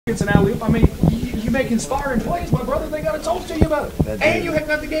It's an alley-oop. I mean, you make inspiring plays, my brother. They got to talk to you about it. And you have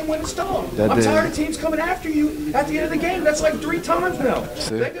got the game-winning stop. I'm tired of teams coming after you at the end of the game. That's like 3 times now.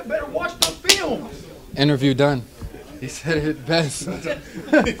 See? They better watch the film. Interview done. He said it best.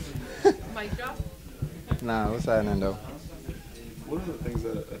 Mic drop. Nah, what's happening though? What are the things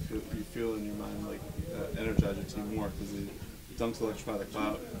that you feel in your mind like energize your team more? Because the dunks electrify the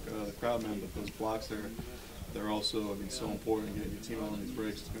crowd, man, but those blocks they're also, I mean, so important. Getting your team on these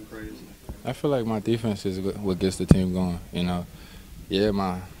breaks, it's been crazy. I feel like my defense is what gets the team going. You know, yeah,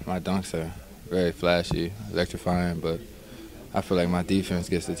 my dunks are very flashy, electrifying, but I feel like my defense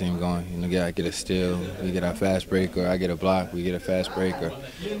gets the team going. You know, I get a steal, we get a fast break, or I get a block, we get a fast break, or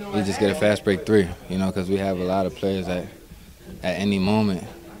we just get a fast break 3. You know, because we have a lot of players that at any moment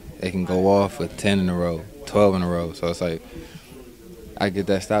they can go off with 10 in a row, 12 in a row. So it's like I get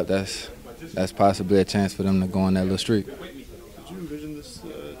that stop. That's possibly a chance for them to go on that little streak. Did you envision this,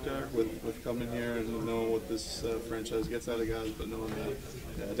 Derrick, with coming here and knowing what this franchise gets out of guys, but knowing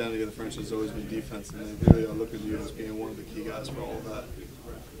that the identity of the franchise has always been defense, and they really look at you as being one of the key guys for all of that,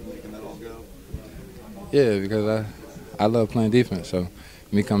 making that all go? Yeah, because I love playing defense, so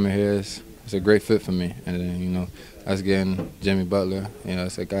me coming here is a great fit for me. And then, you know, us getting Jimmy Butler, you know,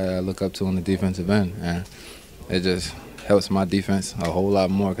 it's a guy I look up to on the defensive end, and it just helps my defense a whole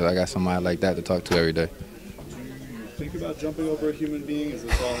lot more because I got somebody like that to talk to every day. Do you think about jumping over a human being? Is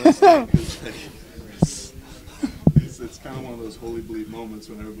this all instinct? It's kind of one of those holy bleed moments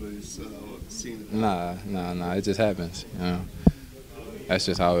when everybody's seeing it. Nah. It just happens, you know. That's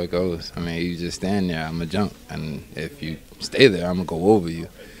just how it goes. I mean, you just stand there, I'm going to jump. And if you stay there, I'm going to go over you.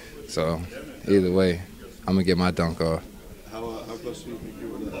 So either way, I'm going to get my dunk off. How close do you think you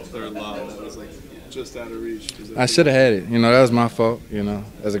were to that third lob that was like just out of reach? I should have had it. You know, that was my fault, you know.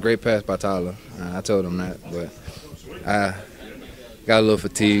 That was a great pass by Tyler. I told him that. But I got a little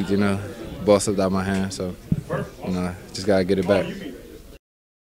fatigued, you know. Ball slipped out my hand, so, you know, just got to get it back.